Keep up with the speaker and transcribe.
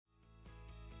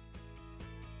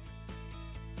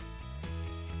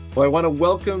Well, I want to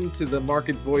welcome to the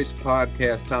Market Voice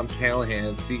podcast Tom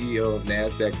Callahan, CEO of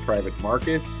Nasdaq Private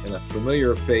Markets, and a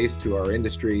familiar face to our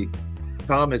industry.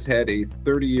 Tom has had a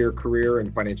 30-year career in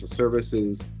financial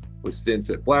services with stints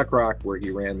at BlackRock, where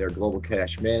he ran their global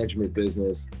cash management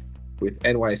business, with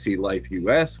NYSE Life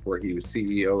US, where he was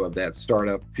CEO of that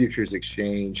startup futures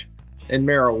exchange, and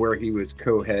Merrill, where he was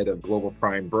co-head of global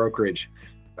prime brokerage.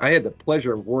 I had the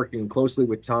pleasure of working closely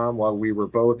with Tom while we were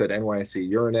both at NYSE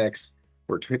Euronext,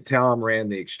 where Tom ran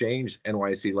the exchange,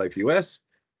 NYSE Life US,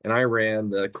 and I ran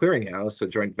the clearinghouse, a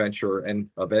joint venture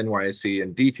of NYSE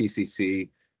and DTCC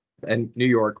and New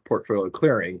York Portfolio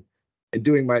Clearing. And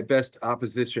doing my best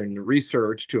opposition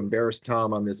research to embarrass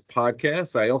Tom on this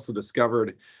podcast, I also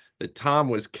discovered that Tom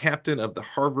was captain of the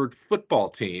Harvard football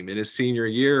team in his senior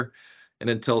year. And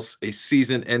until a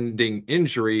season-ending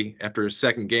injury after his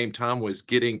second game, Tom was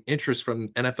getting interest from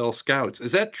NFL scouts.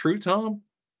 Is that true, Tom?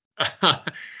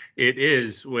 It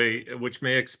is, which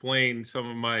may explain some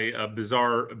of my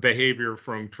bizarre behavior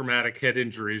from traumatic head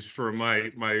injuries from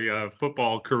my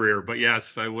football career. But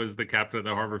yes, I was the captain of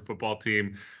the Harvard football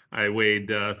team. I weighed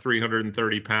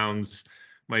 330 pounds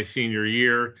my senior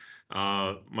year.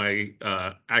 My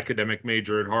academic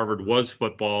major at Harvard was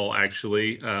football,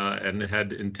 actually, and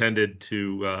had intended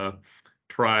to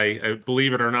try,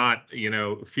 believe it or not,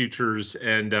 futures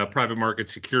and private market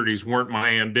securities weren't my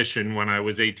ambition when I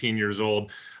was 18 years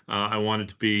old. I wanted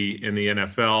to be in the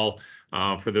NFL.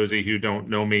 For those of you who don't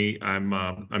know me, I'm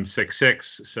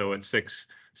 6'6", so at 6'6",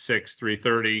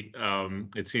 330,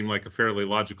 it seemed like a fairly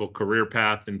logical career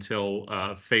path until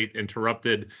fate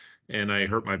interrupted and I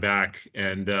hurt my back.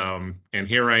 And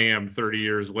here I am 30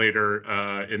 years later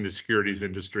in the securities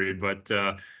industry. But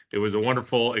it was a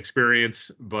wonderful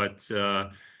experience. But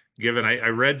given I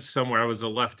read somewhere I was a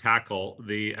left tackle,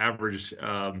 the average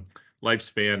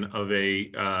lifespan of a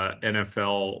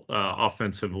NFL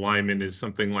offensive lineman is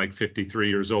something like 53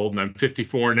 years old, and I'm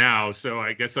 54 now. So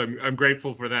I guess I'm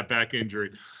grateful for that back injury.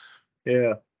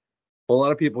 Yeah. Well, a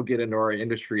lot of people get into our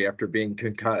industry after being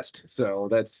concussed, so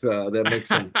that makes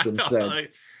some sense.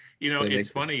 It's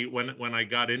funny when I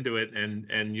got into it,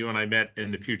 and you and I met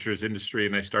in the futures industry,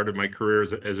 and I started my career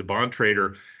as a bond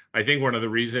trader. I think one of the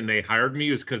reasons they hired me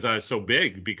is because I was so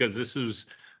big. Because this was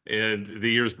in the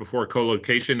years before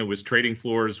co-location, it was trading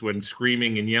floors when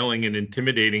screaming and yelling and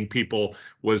intimidating people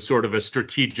was sort of a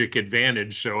strategic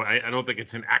advantage. So I don't think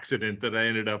it's an accident that I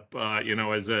ended up,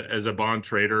 as a bond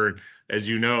trader. And as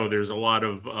you know, there's a lot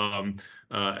of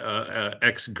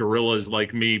ex-guerrillas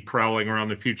like me prowling around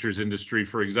the futures industry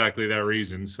for exactly that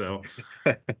reason. So.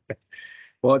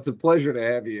 Well, it's a pleasure to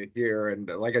have you here. And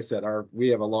like I said, we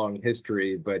have a long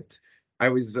history, but I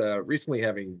was recently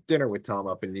having dinner with Tom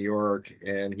up in New York,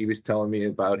 and he was telling me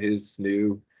about his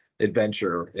new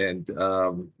adventure. And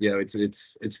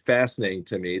it's fascinating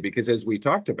to me because as we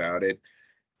talked about it,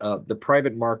 the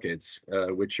private markets,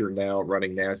 which are now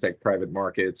running Nasdaq Private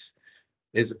Markets,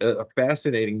 is a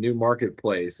fascinating new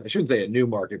marketplace. I shouldn't say a new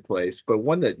marketplace, but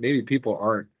one that maybe people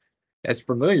aren't as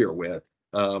familiar with.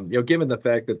 Given the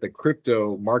fact that the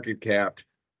crypto market cap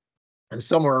is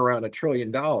somewhere around $1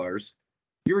 trillion.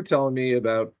 You were telling me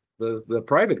about the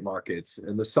private markets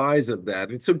and the size of that.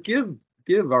 And so give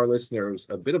our listeners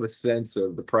a bit of a sense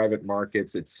of the private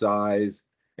markets, its size,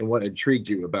 and what intrigued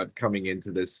you about coming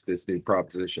into this new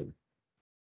proposition.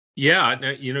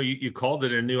 Yeah, you called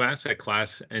it a new asset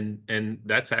class, and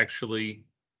that's actually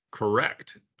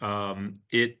correct. Let's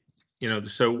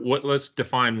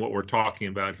define what we're talking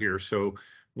about here. So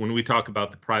when we talk about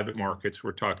the private markets,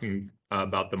 we're talking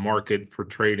about the market for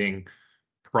trading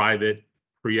private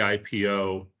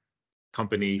pre-IPO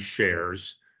company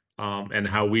shares, and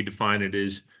how we define it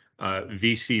is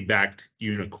VC-backed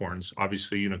unicorns.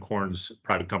 Obviously, unicorns,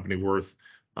 private company worth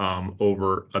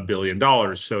over $1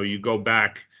 billion. So you go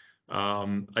back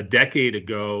a decade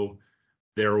ago,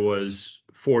 there was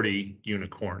 40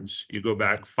 unicorns. You go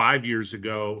back 5 years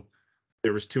ago,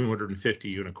 there was 250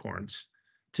 unicorns.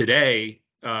 Today,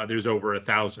 there's over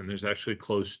 1,000. There's actually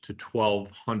close to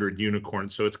 1,200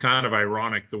 unicorns. So it's kind of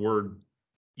ironic. The word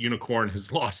unicorn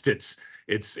has lost its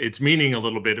meaning a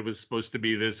little bit. It was supposed to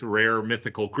be this rare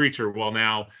mythical creature. Well,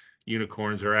 now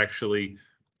unicorns are actually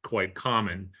quite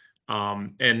common.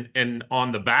 And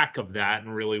on the back of that,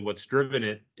 and really what's driven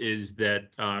it is that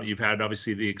you've had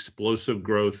obviously the explosive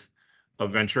growth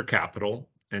of venture capital.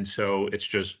 And so it's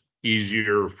just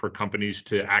easier for companies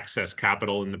to access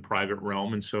capital in the private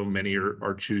realm. And so many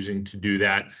are choosing to do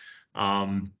that.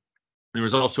 There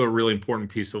was also a really important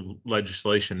piece of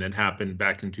legislation that happened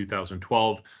back in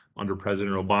 2012 under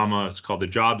President Obama. It's called the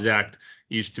Jobs Act.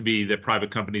 It used to be that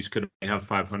private companies could only have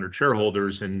 500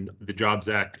 shareholders, and the Jobs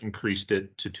Act increased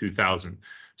it to 2,000.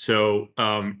 So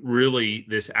really,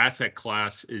 this asset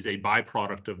class is a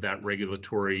byproduct of that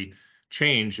regulatory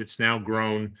change. It's now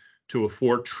grown to a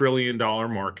 $4 trillion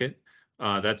market.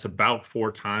 That's about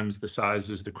 4 times the size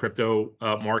as the crypto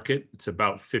market. It's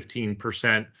about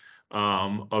 15%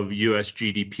 of U.S.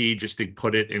 GDP. Just to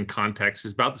put it in context,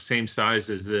 is about the same size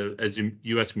as the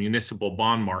U.S. municipal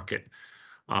bond market.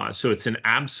 So it's an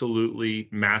absolutely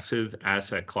massive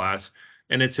asset class,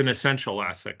 and it's an essential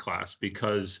asset class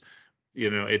because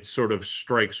it sort of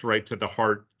strikes right to the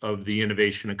heart of the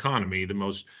innovation economy. The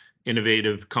most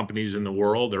innovative companies in the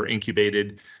world are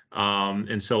incubated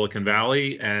in Silicon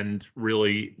Valley, and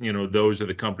really, those are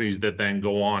the companies that then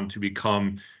go on to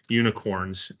become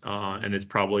unicorns. And it's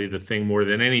probably the thing more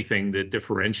than anything that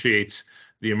differentiates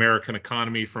the American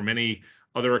economy from any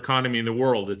other economy in the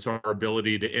world. It's our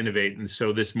ability to innovate, and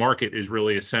so this market is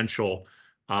really essential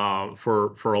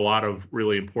for a lot of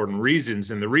really important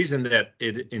reasons. And the reason that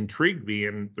it intrigued me,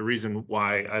 and the reason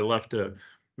why I left a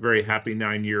very happy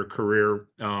 9-year career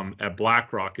at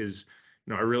BlackRock, is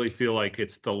I really feel like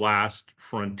it's the last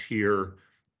frontier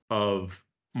of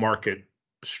market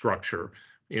structure.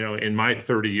 In my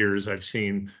 30 years, I've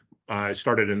seen. I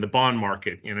started in the bond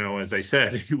market. As I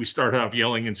said, we started off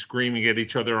yelling and screaming at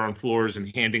each other on floors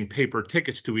and handing paper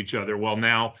tickets to each other. Well,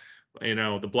 now,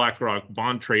 the BlackRock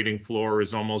bond trading floor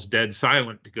is almost dead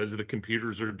silent because the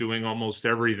computers are doing almost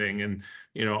everything, and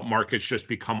markets just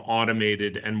become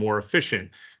automated and more efficient.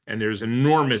 And there's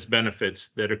enormous benefits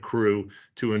that accrue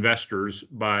to investors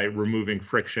by removing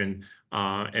friction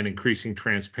and increasing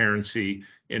transparency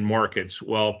in markets.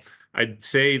 Well, I'd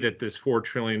say that this $4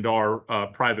 trillion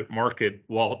private market,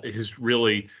 Walt, is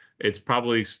really, it's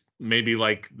probably maybe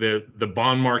like the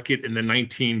bond market in the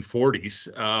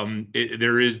 1940s.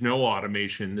 There is no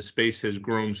automation. The space has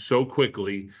grown so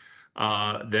quickly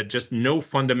that just no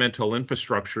fundamental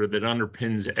infrastructure that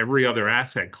underpins every other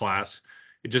asset class,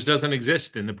 it just doesn't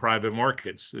exist in the private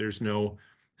markets. There's no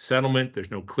settlement,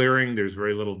 there's no clearing, there's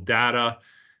very little data.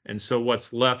 And so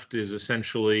what's left is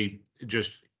essentially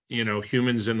just,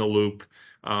 humans in the loop.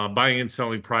 Buying and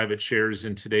selling private shares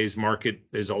in today's market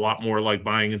is a lot more like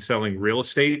buying and selling real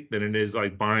estate than it is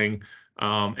like buying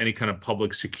any kind of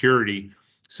public security.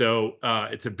 So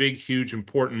it's a big, huge,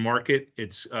 important market.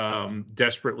 It's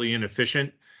desperately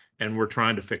inefficient, and we're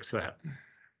trying to fix that.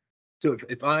 So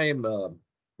if I am a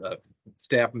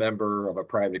staff member of a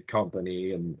private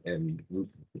company and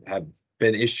have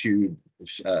been issued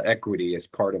equity as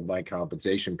part of my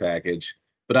compensation package,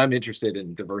 but I'm interested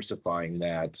in diversifying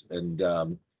that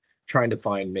and trying to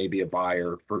find maybe a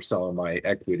buyer for some of my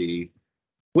equity,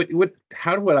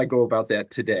 how would I go about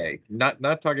that today? Not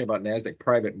talking about Nasdaq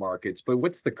private markets, but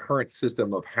what's the current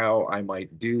system of how I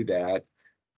might do that?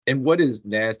 And what is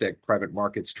Nasdaq private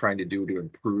markets trying to do to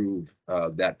improve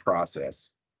that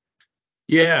process?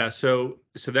 Yeah, so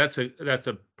that's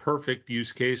a perfect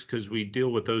use case because we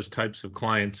deal with those types of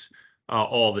clients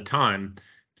all the time.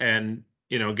 And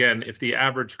again, if the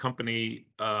average company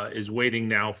is waiting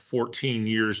now 14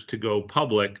 years to go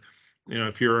public,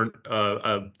 if you're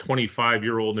a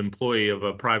 25-year-old employee of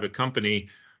a private company,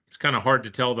 it's kind of hard to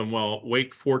tell them, well,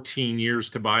 wait 14 years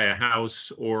to buy a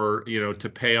house or, to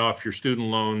pay off your student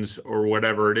loans or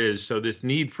whatever it is. So this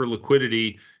need for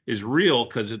liquidity is real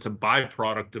because it's a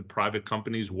byproduct of private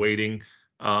companies waiting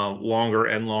longer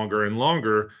and longer and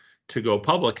longer to go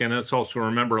public. And let's also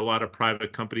remember a lot of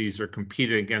private companies are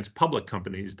competing against public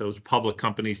companies. Those public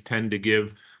companies tend to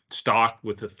give stock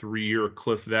with a 3-year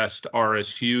cliff vest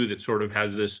RSU that sort of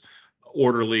has this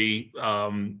orderly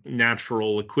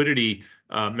natural liquidity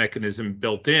mechanism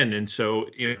built in. And so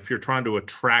if you're trying to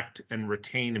attract and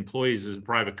retain employees as a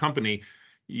private company,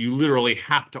 you literally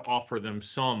have to offer them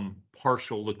some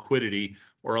partial liquidity,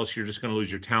 or else you're just going to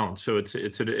lose your talent. So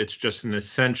it's just an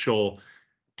essential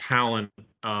talent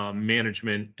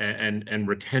management and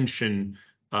retention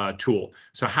tool.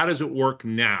 So how does it work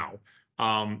now?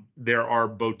 There are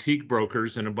boutique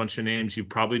brokers and a bunch of names you've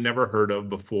probably never heard of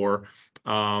before.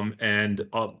 And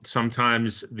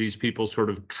sometimes these people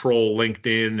sort of troll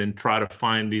LinkedIn and try to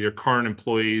find either current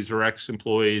employees or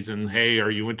ex-employees and, hey,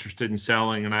 are you interested in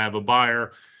selling? And I have a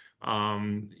buyer.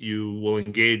 You will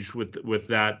engage with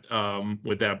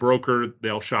that broker.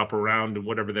 They'll shop around and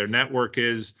whatever their network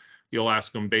is. You'll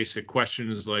ask them basic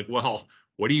questions like, well,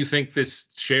 what do you think this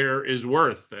share is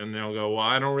worth? And they'll go, well,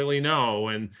 I don't really know.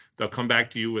 And they'll come back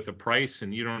to you with a price,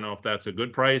 and you don't know if that's a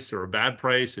good price or a bad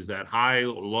price. Is that high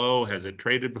or low? Has it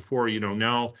traded before? You don't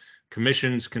know.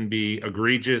 Commissions can be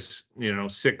egregious,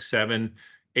 6, 7,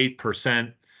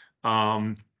 8%.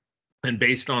 And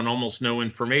based on almost no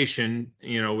information,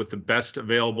 with the best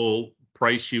available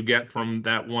price you get from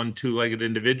that one two-legged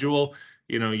individual,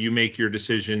 you make your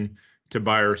decision to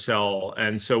buy or sell.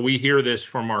 And so we hear this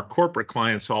from our corporate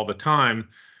clients all the time,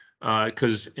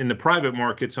 because in the private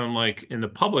markets, unlike in the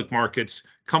public markets,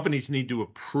 companies need to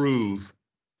approve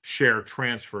share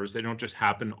transfers. They don't just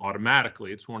happen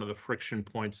automatically. It's one of the friction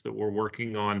points that we're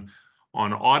working on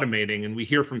automating. And we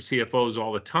hear from CFOs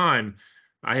all the time.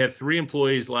 I had 3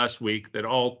 employees last week that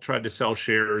all tried to sell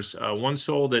shares. One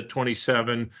sold at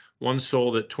 27, one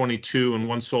sold at 22, and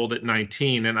one sold at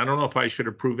 19. And I don't know if I should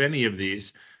approve any of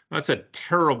these. That's a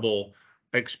terrible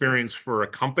experience for a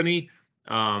company.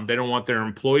 They don't want their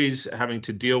employees having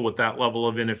to deal with that level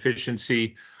of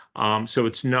inefficiency. So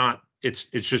it's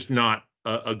just not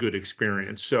a good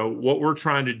experience. So what we're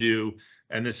trying to do,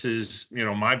 and this is,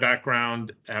 my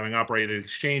background, having operated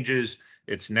exchanges,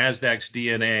 it's Nasdaq's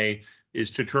DNA, is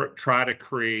to try to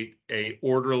create a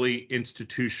orderly,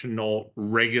 institutional,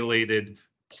 regulated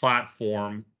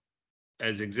platform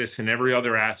as exists in every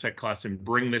other asset class and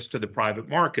bring this to the private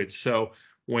market. So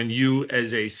when you,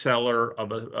 as a seller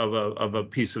of a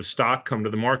piece of stock, come to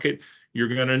the market, you're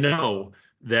going to know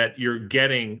that you're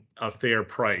getting a fair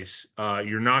price.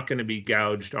 You're not going to be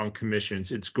gouged on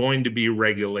commissions. It's going to be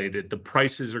regulated. The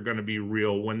prices are going to be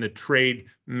real. When the trade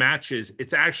matches,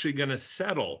 it's actually going to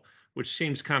settle, which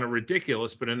seems kind of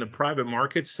ridiculous, but in the private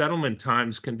market, settlement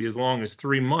times can be as long as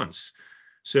 3 months.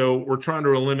 So we're trying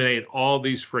to eliminate all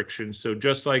these frictions. So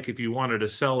just like if you wanted to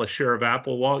sell a share of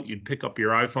Apple, Walt, you'd pick up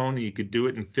your iPhone and you could do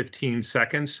it in 15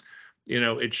 seconds.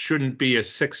 It shouldn't be a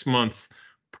 6-month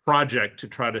project to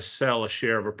try to sell a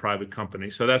share of a private company.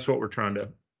 So that's what we're trying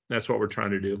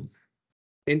to do.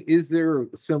 And is there,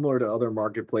 similar to other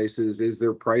marketplaces, is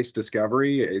there price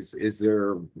discovery? Is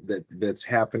there that's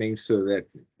happening so that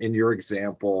in your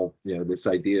example, this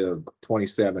idea of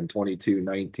 27, 22,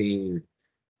 19,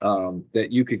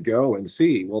 that you could go and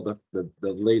see, well, the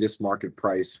latest market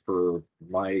price for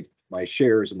my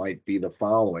shares might be the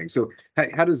following. So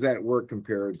how does that work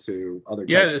compared to other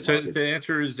types of markets? The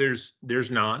answer is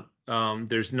there's not.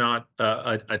 There's not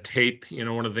a tape.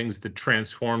 One of the things that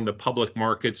transformed the public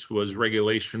markets was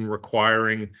regulation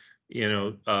requiring,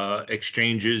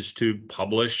 exchanges to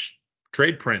publish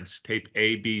trade prints, tape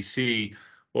A, B, C.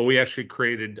 Well, we actually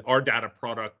created our data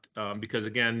product because,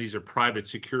 again, these are private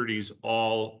securities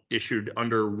all issued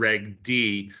under Reg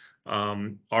D.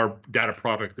 Our data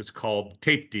product is called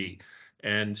Tape D.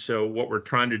 And so what we're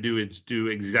trying to do is do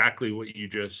exactly what you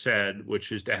just said,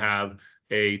 which is to have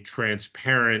a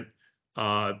transparent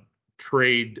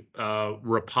trade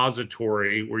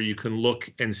repository where you can look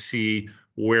and see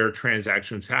where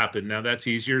transactions happen. Now, that's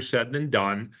easier said than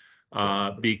done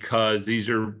because these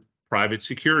are private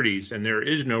securities and there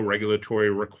is no regulatory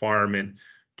requirement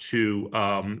to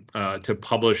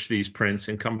publish these prints,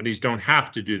 and companies don't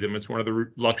have to do them. It's one of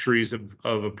the luxuries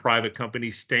of a private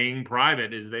company staying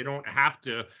private is they don't have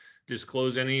to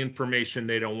disclose any information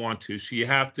they don't want to. So you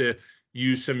have to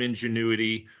use some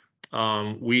ingenuity.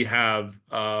 We have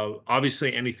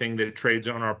obviously anything that trades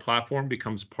on our platform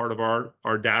becomes part of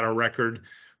our data record.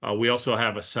 We also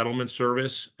have a settlement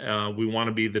service. We want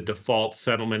to be the default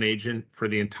settlement agent for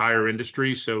the entire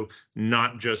industry. So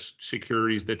not just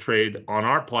securities that trade on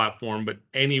our platform, but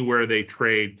anywhere they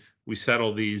trade, we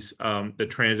settle these the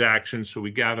transactions. So we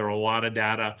gather a lot of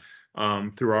data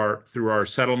through our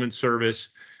settlement service.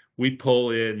 We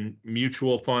pull in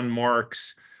mutual fund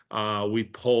marks. We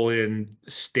pull in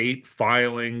state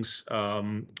filings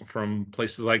from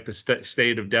places like the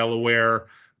state of Delaware.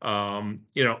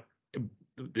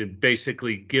 They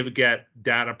basically get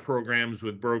data programs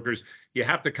with brokers. You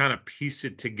have to kind of piece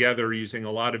it together using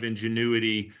a lot of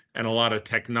ingenuity and a lot of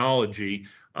technology.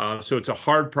 So it's a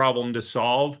hard problem to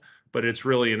solve, but it's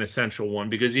really an essential one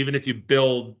because even if you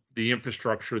build the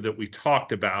infrastructure that we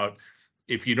talked about,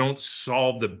 if you don't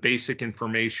solve the basic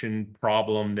information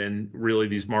problem, then really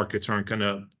these markets aren't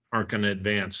gonna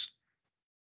advance.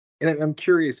 And I'm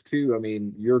curious too, I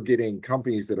mean, you're getting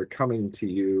companies that are coming to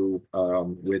you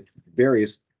with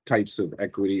various types of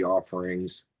equity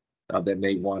offerings that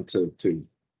may want to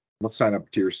sign up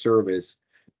to your service.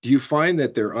 Do you find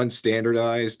that they're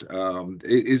unstandardized?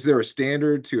 Is there a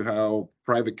standard to how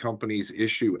private companies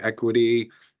issue equity?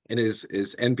 And is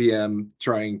NPM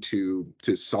trying to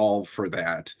solve for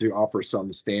that, to offer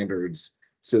some standards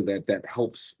so that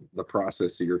helps the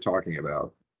process that you're talking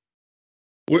about?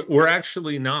 We're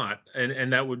actually not,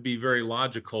 and that would be very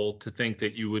logical to think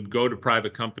that you would go to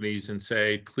private companies and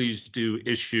say, please do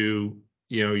issue,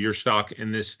 your stock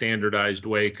in this standardized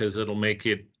way because it'll make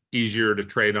it easier to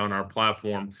trade on our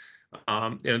platform.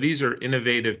 These are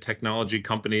innovative technology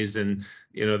companies, and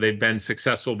they've been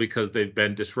successful because they've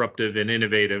been disruptive and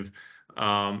innovative.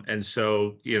 And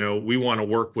so, we want to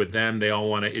work with them. They all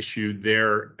want to issue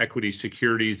their equity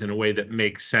securities in a way that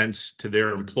makes sense to their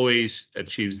employees,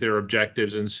 achieves their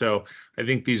objectives. And so I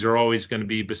think these are always going to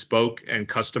be bespoke and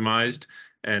customized.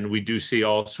 And we do see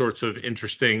all sorts of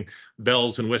interesting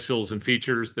bells and whistles and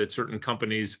features that certain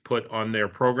companies put on their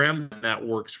program, and that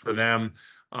works for them.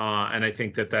 And I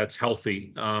think that that's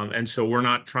healthy. And so we're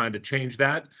not trying to change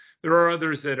that. There are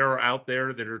others that are out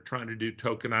there that are trying to do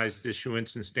tokenized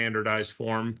issuance in standardized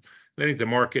form. I think the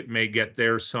market may get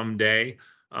there someday.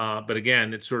 But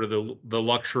again, it's sort of the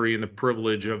luxury and the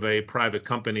privilege of a private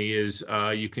company is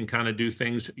you can kind of do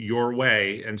things your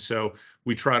way. And so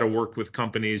we try to work with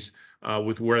companies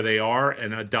with where they are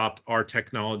and adopt our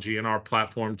technology and our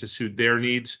platform to suit their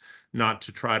needs, not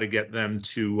to try to get them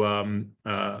to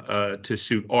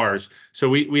suit ours. So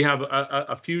we have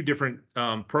a few different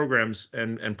programs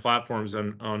and platforms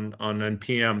on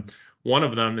NPM. One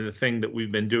of them, and the thing that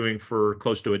we've been doing for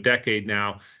close to a decade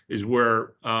now, is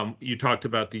where you talked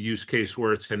about the use case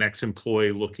where it's an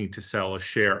ex-employee looking to sell a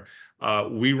share.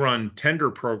 We run tender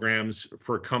programs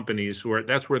for companies where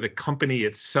that's where the company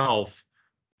itself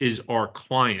is our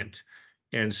client.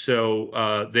 And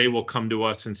so they will come to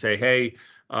us and say, hey,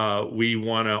 we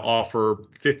want to offer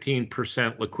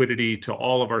 15% liquidity to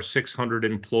all of our 600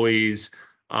 employees.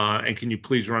 And can you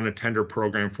please run a tender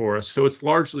program for us? So it's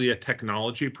largely a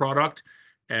technology product,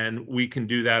 and we can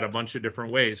do that a bunch of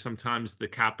different ways. Sometimes the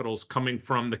capital's coming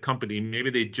from the company. Maybe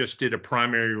they just did a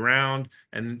primary round,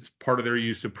 and part of their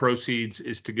use of proceeds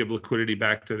is to give liquidity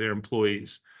back to their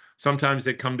employees. Sometimes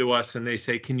they come to us and they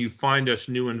say, can you find us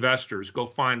new investors? Go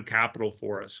find capital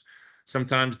for us.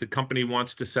 Sometimes the company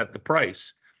wants to set the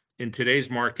price. In today's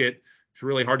market, it's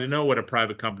really hard to know what a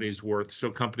private company is worth.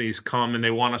 So companies come and they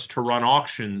want us to run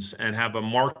auctions and have a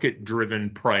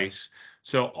market-driven price.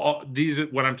 So these are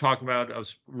what I'm talking about,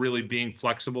 of really being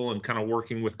flexible and kind of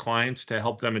working with clients to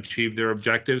help them achieve their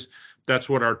objectives. That's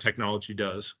what our technology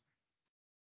does.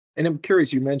 And I'm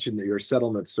curious, you mentioned your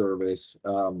settlement service,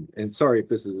 and sorry if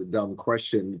this is a dumb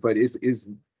question, but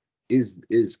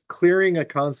is clearing a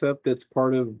concept that's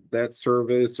part of that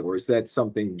service, or is that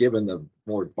something, given the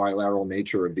more bilateral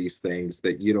nature of these things,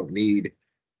 that you don't need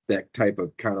that type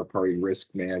of counterparty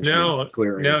risk management?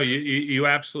 Clearing? No, you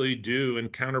absolutely do,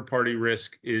 and counterparty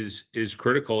risk is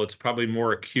critical. It's probably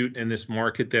more acute in this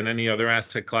market than any other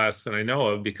asset class that I know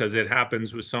of, because it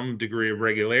happens with some degree of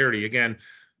regularity. Again,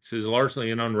 this is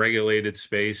largely an unregulated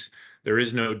space. There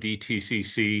is no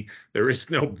DTCC. There is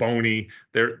no BONI.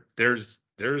 There's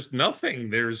nothing.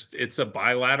 It's a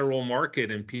bilateral market,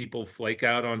 and people flake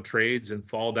out on trades and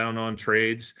fall down on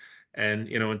trades. And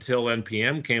until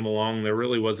NPM came along, there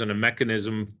really wasn't a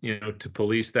mechanism to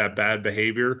police that bad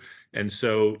behavior. And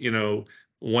so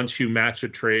once you match a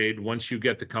trade, once you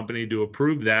get the company to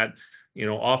approve that,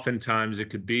 oftentimes it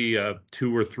could be a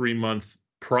 2 or 3 month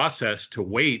process to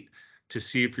wait to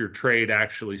see if your trade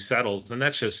actually settles. And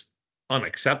that's just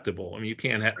unacceptable. I mean, you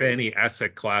can't have any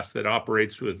asset class that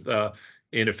operates with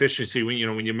inefficiency. When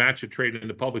you match a trade in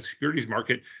the public securities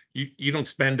market, you don't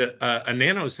spend a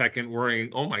nanosecond worrying,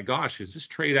 oh my gosh, is this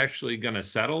trade actually going to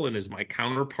settle, and is my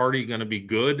counterparty going to be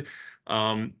good?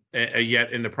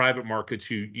 Yet in the private markets,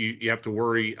 you have to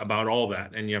worry about all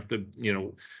that, and you have to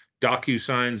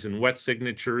DocuSigns and wet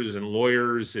signatures and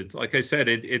lawyers. It's like I said,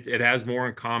 it has more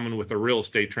in common with a real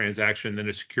estate transaction than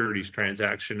a securities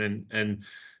transaction,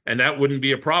 and that wouldn't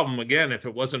be a problem, again, if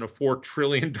it wasn't a $4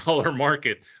 trillion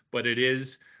market, but it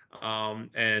is.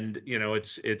 And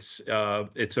it's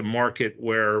a market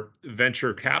where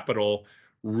venture capital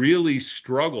really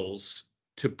struggles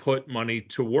to put money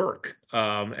to work.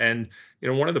 And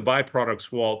one of the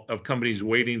byproducts, Walt, of companies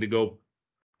waiting to go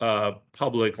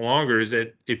public longer is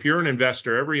that if you're an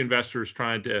investor, every investor is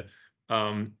trying to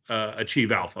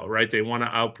achieve alpha, right? They want to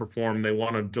outperform, they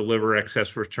want to deliver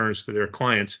excess returns to their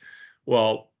clients.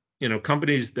 Well,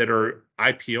 companies that are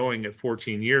IPOing at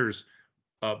 14 years,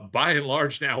 by and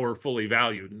large now are fully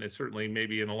valued. And it's certainly,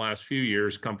 maybe in the last few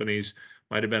years, companies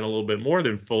might have been a little bit more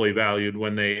than fully valued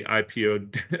when they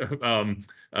IPO'd,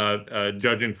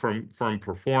 judging from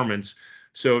performance.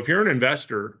 So if you're an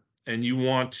investor and you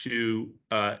want to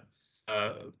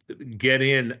get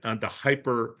in on the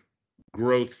hyper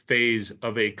growth phase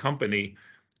of a company,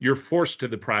 you're forced to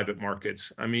the private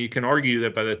markets. I mean, you can argue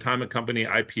that by the time a company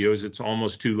IPOs, it's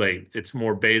almost too late. It's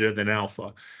more beta than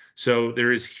alpha. So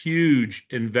there is huge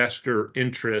investor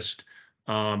interest.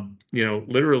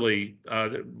 Literally,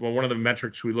 one of the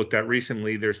metrics we looked at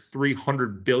recently, there's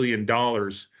 $300 billion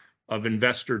of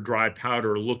investor dry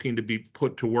powder looking to be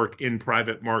put to work in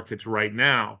private markets right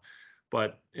now.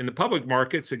 But in the public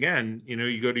markets, again,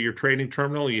 you go to your trading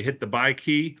terminal, you hit the buy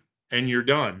key, and you're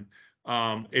done.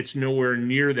 It's nowhere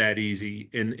near that easy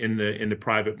in the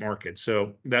private market.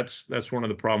 So that's one of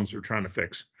the problems we're trying to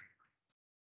fix.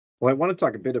 Well, I want to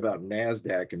talk a bit about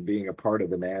NASDAQ and being a part of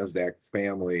the NASDAQ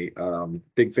family.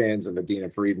 Big fans of Adina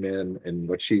Friedman and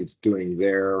what she's doing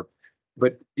there.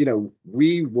 But,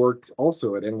 we worked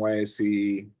also at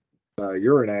NYSE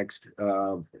Euronext,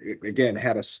 again,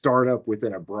 had a startup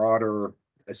within a broader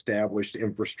established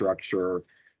infrastructure.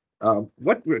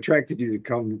 What attracted you to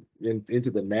come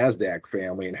into the NASDAQ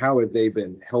family, and how have they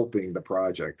been helping the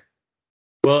project?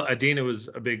 Well, Adina was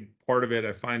a big part of it.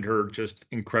 I find her just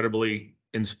incredibly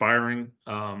inspiring.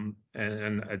 And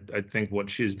I think what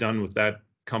she's done with that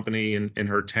company in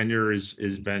her tenure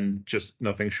is been just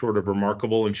nothing short of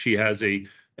remarkable. And she has a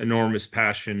enormous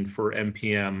passion for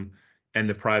NPM and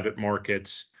the private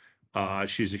markets.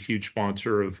 She's a huge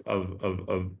sponsor of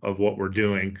what we're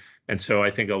doing. And so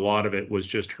I think a lot of it was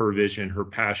just her vision, her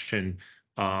passion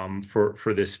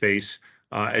for this space.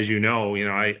 As you know,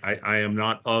 I am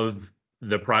not of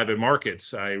the private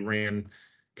markets. I ran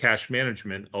cash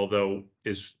management, although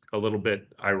is a little bit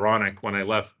ironic. When I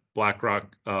left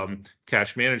BlackRock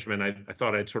cash management, I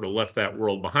thought I'd sort of left that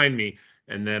world behind me.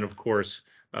 And then, of course,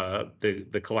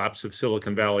 the collapse of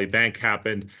Silicon Valley Bank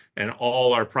happened, and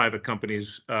all our private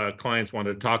companies clients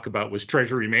wanted to talk about was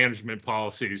treasury management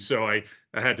policies. So I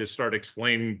had to start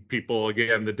explaining people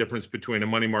again the difference between a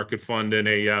money market fund and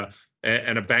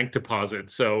a bank deposit.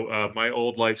 So my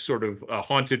old life sort of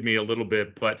haunted me a little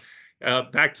bit. But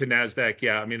back to NASDAQ,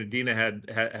 yeah, I mean, Adina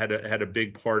had a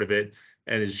big part of it,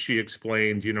 and as she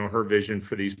explained, her vision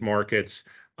for these markets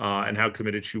and how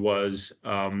committed she was.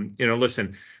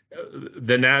 Listen,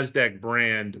 the NASDAQ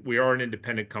brand, we are an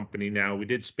independent company now. We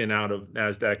did spin out of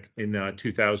NASDAQ in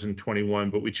 2021,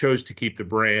 but we chose to keep the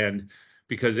brand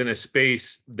because in a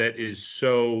space that is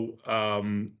so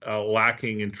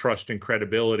lacking in trust and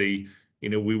credibility,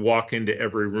 we walk into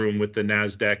every room with the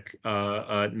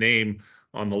NASDAQ name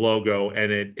on the logo,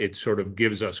 and it sort of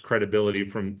gives us credibility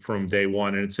from day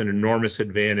one, and it's an enormous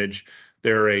advantage.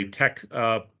 They're a tech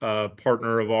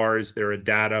partner of ours. They're a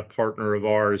data partner of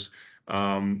ours.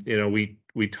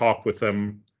 We talk with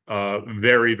them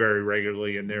very, very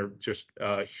regularly, and they're just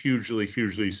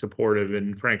hugely supportive.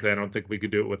 And frankly, I don't think we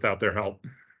could do it without their help.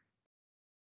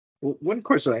 Well, one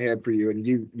question I had for you, and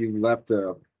you left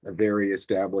a very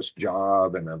established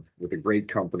job and with a great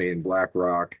company in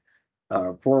BlackRock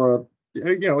for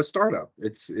a startup.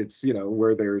 It's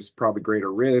where there's probably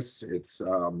greater risks. It's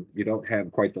you don't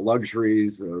have quite the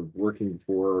luxuries of working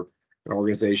for an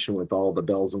organization with all the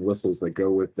bells and whistles that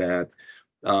go with that.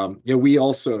 We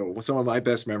also, some of my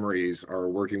best memories are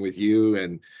working with you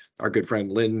and our good friend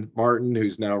Lynn Martin,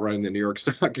 who's now running the New York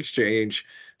Stock Exchange,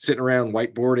 sitting around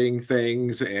whiteboarding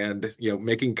things and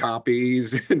making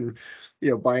copies and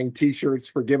buying T-shirts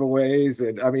for giveaways.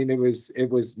 And I mean, it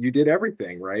was you did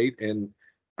everything right. And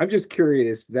I'm just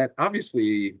curious, that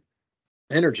obviously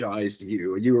energized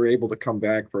you. You were able to come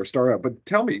back for a startup. But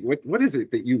tell me, what is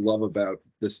it that you love about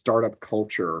the startup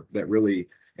culture that really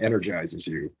energizes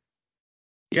you?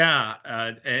 Yeah,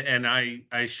 and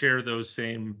I share those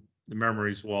same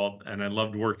memories, Walt. And I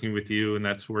loved working with you, and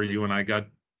that's where you and I got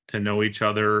to know each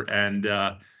other. And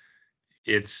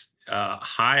it's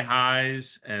high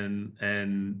highs and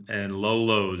low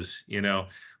lows.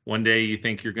 One day you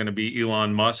think you're going to be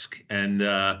Elon Musk, and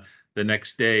the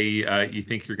next day you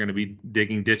think you're going to be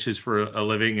digging ditches for a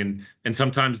living, and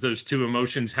sometimes those two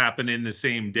emotions happen in the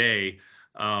same day.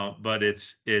 But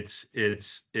it's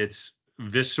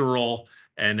visceral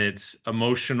and it's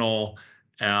emotional,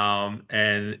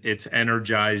 and it's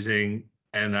energizing,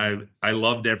 and I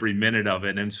loved every minute of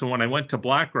it. And so when I went to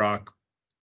BlackRock,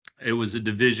 it was a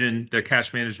division, the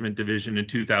cash management division in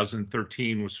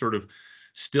 2013 was sort of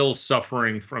still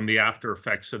suffering from the after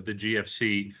effects of the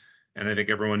GFC. And I think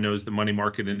everyone knows the money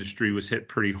market industry was hit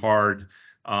pretty hard.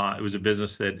 It was a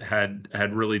business that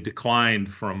had really declined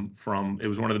from it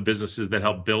was one of the businesses that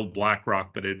helped build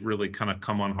BlackRock, but it really kind of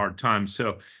come on hard times.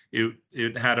 So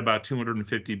it had about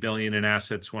 250 billion in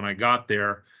assets when I got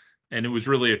there. And it was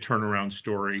really a turnaround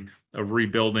story of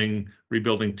rebuilding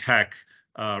tech,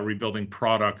 rebuilding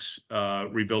products,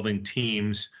 rebuilding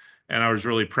teams. And I was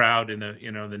really proud in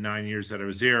the 9 years that I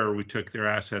was there, we took their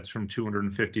assets from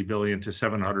 250 billion to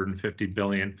 750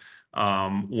 billion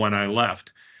when I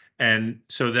left. And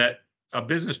so that a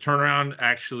business turnaround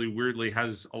actually weirdly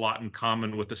has a lot in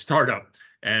common with a startup.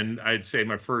 And I'd say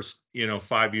my first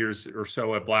 5 years or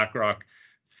so at BlackRock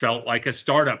felt like a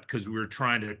startup because we were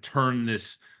trying to turn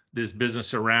this this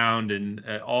business around, and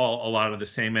a lot of the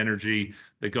same energy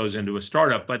that goes into a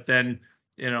startup. But then,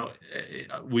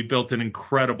 we built an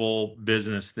incredible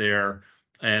business there,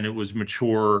 and it was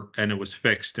mature, and it was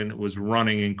fixed, and it was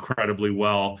running incredibly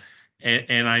well.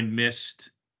 And I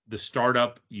missed the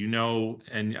startup,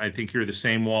 and I think you're the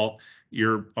same, Walt.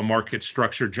 You're a market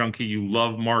structure junkie. You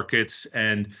love markets.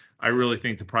 And I really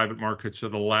think the private markets are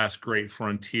the last great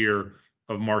frontier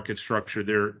of market structure.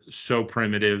 They're so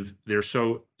primitive. They're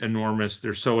so enormous.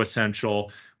 They're so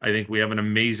essential. I think we have an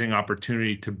amazing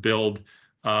opportunity to build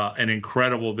an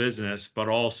incredible business, but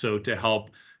also to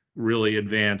help really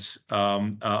advance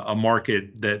a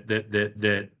market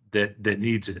that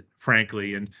needs it,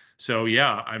 frankly. And so,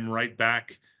 yeah, I'm right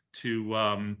back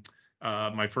to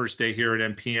my first day here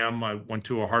at NPM. I went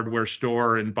to a hardware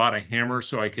store and bought a hammer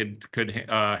so I could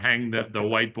hang the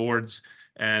whiteboards,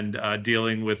 and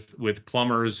dealing with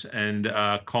plumbers, and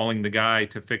calling the guy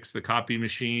to fix the copy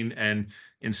machine and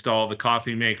install the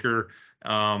coffee maker.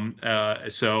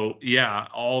 So yeah,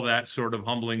 all that sort of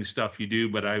humbling stuff you do.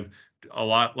 But I've a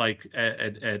lot like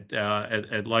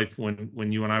at Life,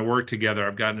 when you and I work together,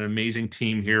 I've got an amazing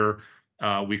team here.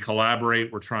 We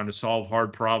collaborate. We're trying to solve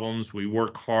hard problems. We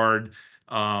work hard.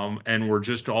 And we're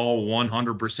just all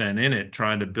 100% in it,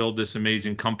 trying to build this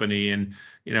amazing company. And,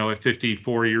 at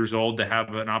 54 years old, to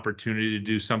have an opportunity to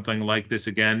do something like this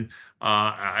again,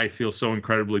 I feel so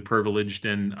incredibly privileged,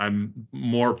 and I'm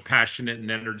more passionate and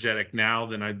energetic now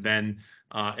than I've been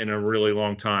in a really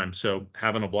long time. So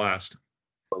having a blast.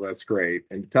 Well, that's great.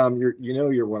 And Tom,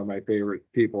 you're one of my favorite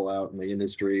people out in the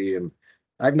industry, and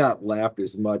I've not laughed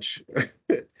as much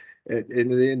in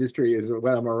the industry as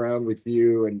when I'm around with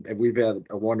you, and we've had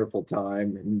a wonderful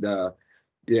time. And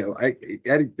I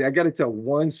got to tell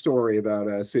one story about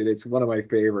us, and it's one of my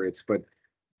favorites. But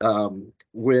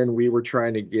when we were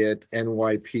trying to get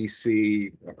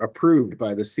NYPC approved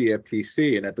by the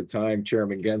CFTC, and at the time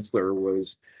Chairman Gensler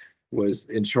was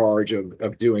in charge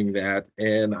of doing that,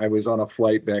 and I was on a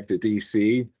flight back to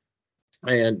DC,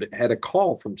 and had a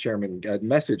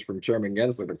message from Chairman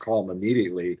Gensler to call him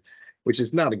immediately, which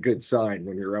is not a good sign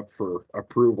when you're up for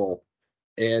approval.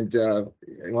 And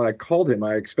when I called him,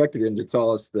 I expected him to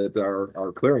tell us that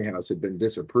our clearinghouse had been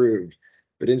disapproved.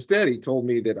 But instead, he told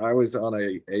me that I was on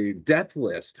a death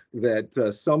list, that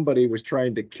somebody was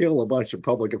trying to kill a bunch of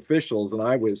public officials, and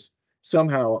I was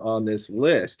somehow on this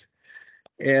list.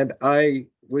 And I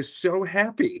was so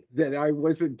happy that I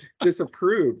wasn't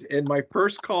disapproved. And my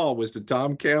first call was to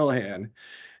Tom Callahan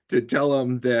to tell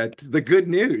him that the good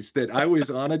news, that I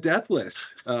was on a death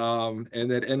list,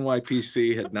 and that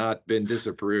NYPC had not been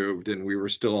disapproved, and we were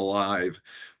still alive.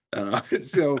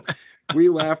 So we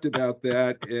laughed about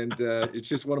that, and it's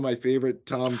just one of my favorite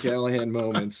Tom Callahan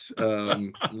moments,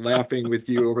 laughing with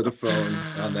you over the phone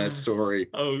on that story.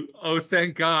 Oh,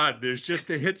 thank God. There's just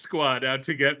a hit squad out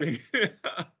to get me.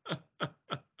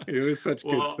 It was such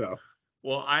good stuff.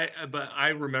 Well, I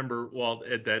remember, Walt,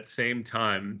 at that same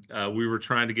time, we were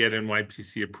trying to get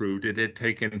NYPC approved. It had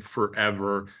taken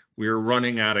forever. We were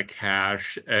running out of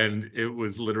cash, and it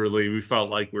was literally, we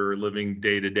felt like we were living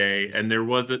day to day. And there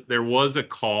was a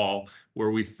call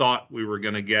where we thought we were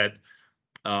going to get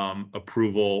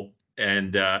approval,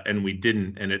 and we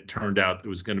didn't. And it turned out it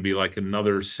was going to be like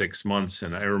another 6 months.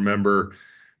 And I remember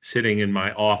sitting in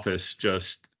my office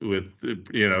just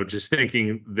just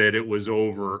thinking that it was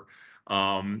over.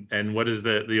 And what is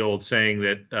the old saying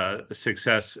that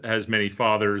success has many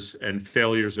fathers and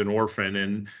failure's an orphan?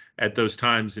 And at those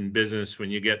times in business, when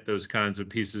you get those kinds of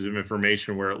pieces of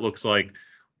information where it looks like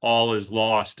all is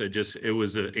lost, it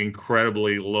was an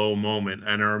incredibly low moment.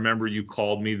 And I remember you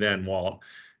called me then, Walt,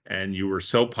 and you were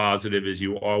so positive, as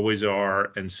you always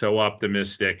are, and so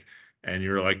optimistic. And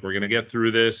you're like, we're going to get through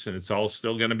this, and it's all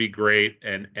still going to be great.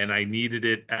 And I needed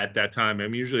it at that time.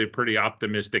 I'm usually a pretty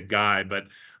optimistic guy, but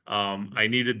I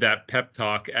needed that pep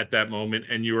talk at that moment.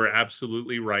 And you were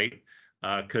absolutely right,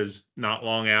 because not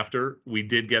long after, we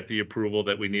did get the approval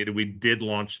that we needed. We did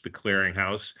launch the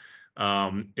clearinghouse.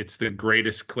 It's the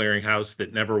greatest clearinghouse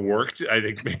that never worked. I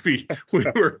think maybe we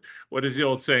were, what is the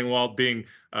old saying, Walt, being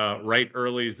right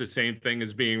early is the same thing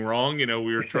as being wrong.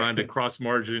 We were trying to cross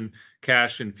margin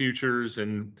cash and futures,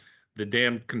 and the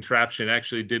damn contraption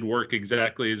actually did work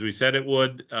exactly as we said it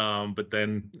would. But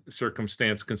then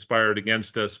circumstance conspired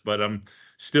against us. But I'm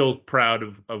still proud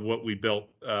of what we built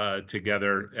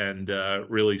together, and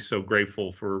really so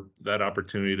grateful for that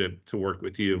opportunity to work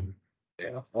with you.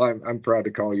 Yeah, well, I'm proud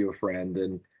to call you a friend,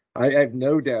 and I have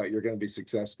no doubt you're going to be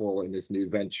successful in this new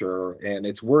venture, and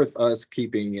it's worth us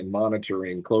keeping and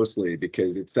monitoring closely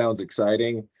because it sounds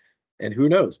exciting. And who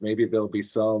knows, maybe there'll be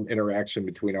some interaction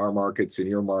between our markets and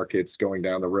your markets going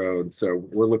down the road. So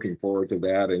we're looking forward to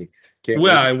that, and can't wait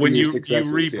to see when your you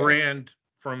successes. rebrand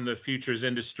from the Futures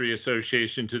Industry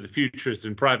Association to the Futures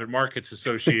and Private Markets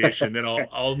Association, then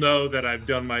I'll know that I've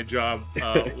done my job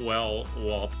well,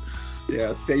 Walt.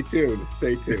 Yeah, stay tuned.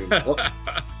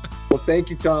 Well, thank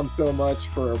you, Tom, so much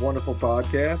for a wonderful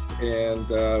podcast,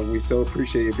 and we so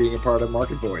appreciate you being a part of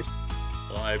Market Voice.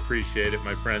 Well, I appreciate it,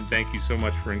 my friend. Thank you so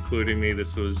much for including me.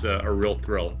 This was a real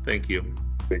thrill. Thank you.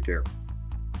 Take care.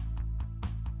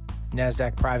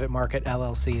 Nasdaq Private Market,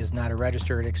 LLC is not a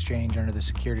registered exchange under the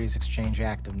Securities Exchange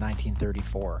Act of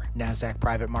 1934. Nasdaq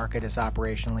Private Market is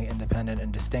operationally independent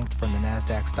and distinct from the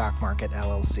Nasdaq Stock Market,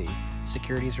 LLC.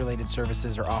 Securities-related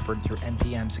services are offered through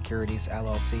NPM Securities,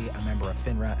 LLC, a member of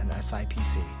FINRA and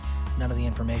SIPC. None of the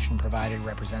information provided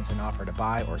represents an offer to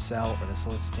buy or sell or the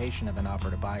solicitation of an offer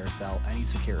to buy or sell any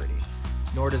security,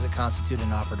 nor does it constitute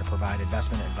an offer to provide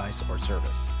investment advice or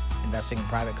service. Investing in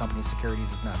private company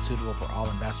securities is not suitable for all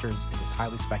investors. It is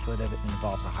highly speculative and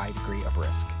involves a high degree of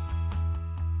risk.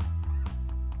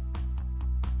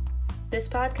 This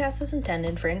podcast is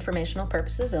intended for informational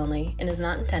purposes only and is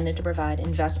not intended to provide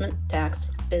investment,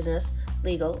 tax, business,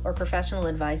 legal, or professional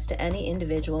advice to any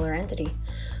individual or entity.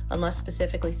 Unless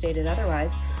specifically stated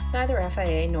otherwise, neither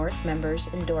FIA nor its members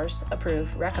endorse,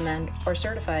 approve, recommend, or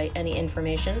certify any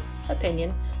information,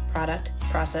 opinion, product,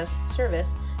 process,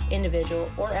 service, individual,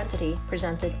 or entity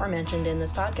presented or mentioned in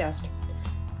this podcast.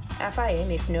 FIA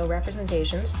makes no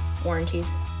representations, warranties,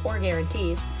 or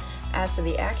guarantees as to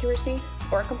the accuracy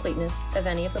or completeness of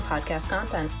any of the podcast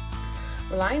content.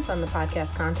 Reliance on the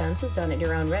podcast contents is done at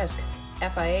your own risk.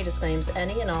 FIA disclaims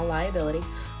any and all liability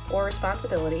or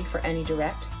responsibility for any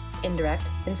direct, indirect,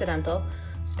 incidental,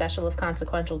 special of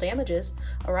consequential damages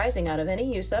arising out of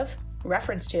any use of,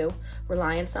 reference to,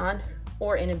 reliance on,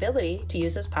 or inability to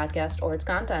use this podcast or its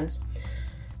contents.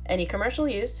 Any commercial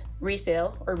use,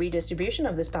 resale, or redistribution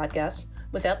of this podcast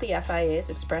without the FIA's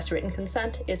express written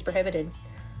consent is prohibited.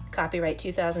 Copyright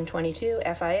 2022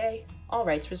 FIA, all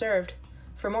rights reserved.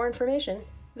 For more information,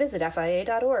 visit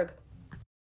FIA.org.